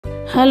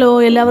Hello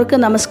എല്ലാവർക്കും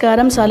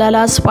നമസ്കാരം.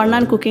 സലാലാസ് fun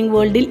and cooking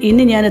വേൾഡിൽ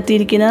ഇന്ന് ഞാൻ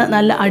എത്തിയിരിക്കുന്നത്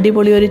നല്ല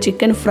അടിപൊളി ഒരു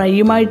ചിക്കൻ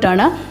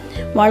ഫ്രൈയുമായിട്ടാണ്.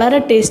 വളരെ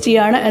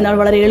ടേസ്റ്റിയാണ്, എന്നാൽ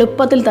വളരെ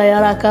എളുപ്പത്തിൽ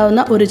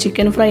തയ്യാറാക്കാവുന്ന ഒരു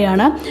ചിക്കൻ ഫ്രൈ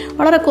ആണ്.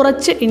 വളരെ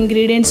കുറച്ച്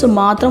ഇൻഗ്രീഡിയൻസ്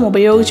മാത്രം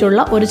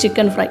ഉപയോഗിച്ചുള്ള ഒരു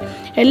ചിക്കൻ ഫ്രൈ.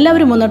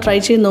 എല്ലാവരും ഒന്ന് ട്രൈ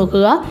ചെയ്ത്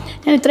നോക്കുക.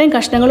 ഞാൻ ഇത്രയും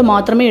കഷ്ണങ്ങൾ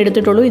മാത്രമേ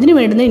എടുത്തിട്ടുള്ളൂ. ഇതിന്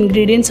വേണ്ടുന്ന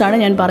ഇൻഗ്രീഡിയൻസ് ആണ്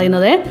ഞാൻ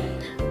പറയുന്നത്.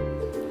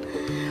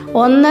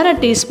 1.5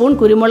 ടീസ്പൂൺ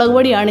കുരുമുളക്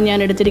പൊടിയാണ് ഞാൻ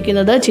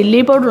എടുത്തിരിക്കുന്നത്.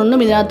 ചില്ലി പൗഡർ ഒന്നും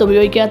ഇതിനകത്ത്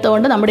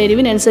ഉപയോഗിക്കാത്തതുകൊണ്ട് നമ്മുടെ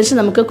എരിവിനനുസരിച്ച്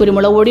നമുക്ക്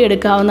കുരുമുളക് പൊടി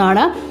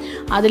എടുക്കാവുന്നതാണ്.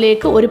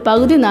 അതിലേക്ക് ഒരു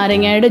പകുതി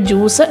നാരങ്ങയുടെ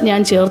ജ്യൂസ് ഞാൻ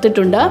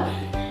ചേർത്തിട്ടുണ്ട്.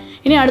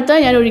 ഇനി അടുത്ത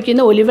ഞാൻ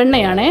ഒഴിക്കുന്ന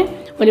ഒലിവെണ്ണയാണ്.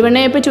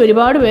 ഒലിവെണ്ണയെപ്പറ്റി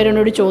ഒരുപാട്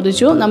പേരെന്നോട്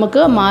ചോദിച്ചു.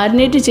 നമുക്ക്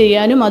മാരിനേറ്റ്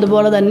ചെയ്യാനും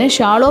അതുപോലെ തന്നെ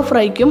ഷാളോ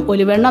ഫ്രൈക്കും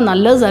ഒലിവെണ്ണ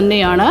നല്ലത്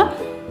തന്നെയാണ്.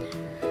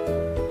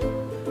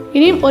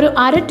 ഇനിയും ഒരു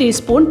 1/2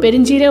 ടീസ്പൂൺ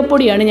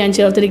പെരിഞ്ജീരകപ്പൊടിയാണ് ഞാൻ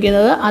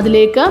ചേർത്തിരിക്കുന്നത്.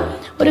 അതിലേക്ക്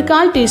ഒരു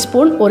 1/4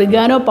 ടീസ്പൂൺ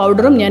ഒറിഗാനോ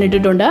പൗഡറും ഞാൻ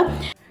ഇട്ടിട്ടുണ്ട്.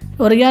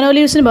 ഒറിഗാനോ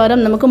ലീവ്സിന് പകരം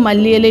നമുക്ക്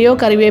മല്ലിയിലയോ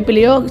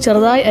കറിവേപ്പിലയോ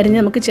ചെറുതായി അരിഞ്ഞ്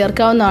നമുക്ക്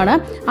ചേർക്കാവുന്നതാണ്.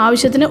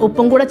 ആവശ്യത്തിന്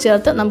ഉപ്പും കൂടെ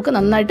ചേർത്ത് നമുക്ക്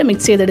നന്നായിട്ട്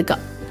മിക്സ് ചെയ്തെടുക്കാം.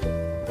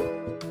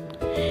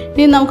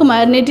 ഇനി നമുക്ക്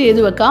മാരിനേറ്റ് ചെയ്ത്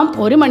വെക്കാം.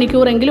 1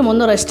 മണിക്കൂറെങ്കിലും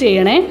ഒന്ന് റെസ്റ്റ്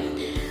ചെയ്യണേ.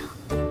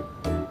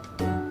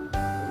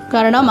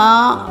 കാരണം ആ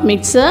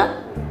മിക്സ്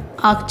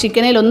ആ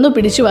ചിക്കനിൽ ഒന്ന്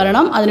പിടിച്ചു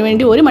വരണം.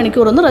 അതിനുവേണ്ടി 1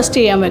 മണിക്കൂർ ഒന്ന് റെസ്റ്റ്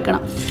ചെയ്യാൻ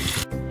വെക്കണം.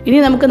 ഇനി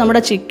നമുക്ക്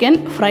നമ്മുടെ ചിക്കൻ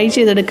ഫ്രൈ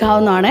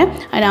ചെയ്തെടുക്കാവുന്നതാണ്.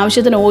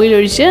 അതിനാവശ്യത്തിന് ഓയിൽ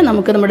ഒഴിച്ച്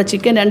നമുക്ക് നമ്മുടെ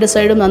ചിക്കൻ 2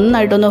 സൈഡും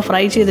നന്നായിട്ടൊന്ന്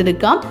ഫ്രൈ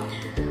ചെയ്തെടുക്കാം.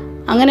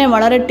 അങ്ങനെ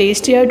വളരെ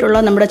ടേസ്റ്റി ആയിട്ടുള്ള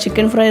നമ്മുടെ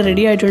ചിക്കൻ ഫ്രൈ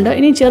റെഡി ആയിട്ടുണ്ട്.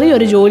 ഇനി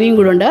ചെറിയൊരു ജോലിയും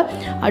കൂടെ ഉണ്ട്.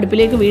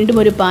 അടുപ്പിലേക്ക് വീണ്ടും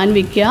ഒരു പാൻ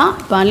വയ്ക്കുക.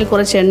 പാനിൽ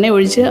കുറച്ച് എണ്ണ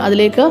ഒഴിച്ച്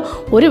അതിലേക്ക്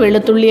ഒരു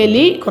വെളുത്തുള്ളി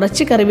അല്ലി,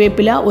 കുറച്ച്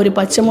കറിവേപ്പില, ഒരു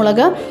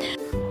പച്ചമുളക്,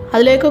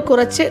 അതിലേക്ക്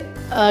കുറച്ച്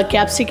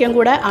ക്യാപ്സിക്കം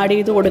കൂടെ ആഡ്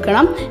ചെയ്ത്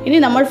കൊടുക്കണം. ഇനി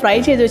നമ്മൾ ഫ്രൈ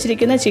ചെയ്ത്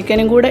വെച്ചിരിക്കുന്ന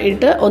ചിക്കനും കൂടെ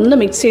ഇട്ട് ഒന്ന്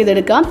മിക്സ്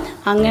ചെയ്തെടുക്കാം.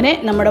 അങ്ങനെ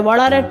നമ്മുടെ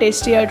വളരെ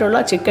ടേസ്റ്റി ആയിട്ടുള്ള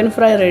ചിക്കൻ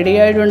ഫ്രൈ റെഡി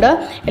ആയിട്ടുണ്ട്.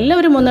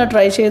 എല്ലാവരും ഒന്ന്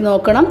ട്രൈ ചെയ്ത്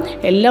നോക്കണം.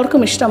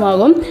 എല്ലാവർക്കും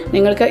ഇഷ്ടമാകും.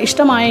 നിങ്ങൾക്ക്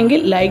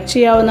ഇഷ്ടമായെങ്കിൽ ലൈക്ക്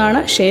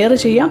ചെയ്യാവുന്നതാണ്, ഷെയർ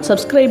ചെയ്യാം,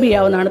 സബ്സ്ക്രൈബ്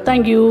ചെയ്യാവുന്നതാണ്.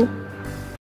 താങ്ക്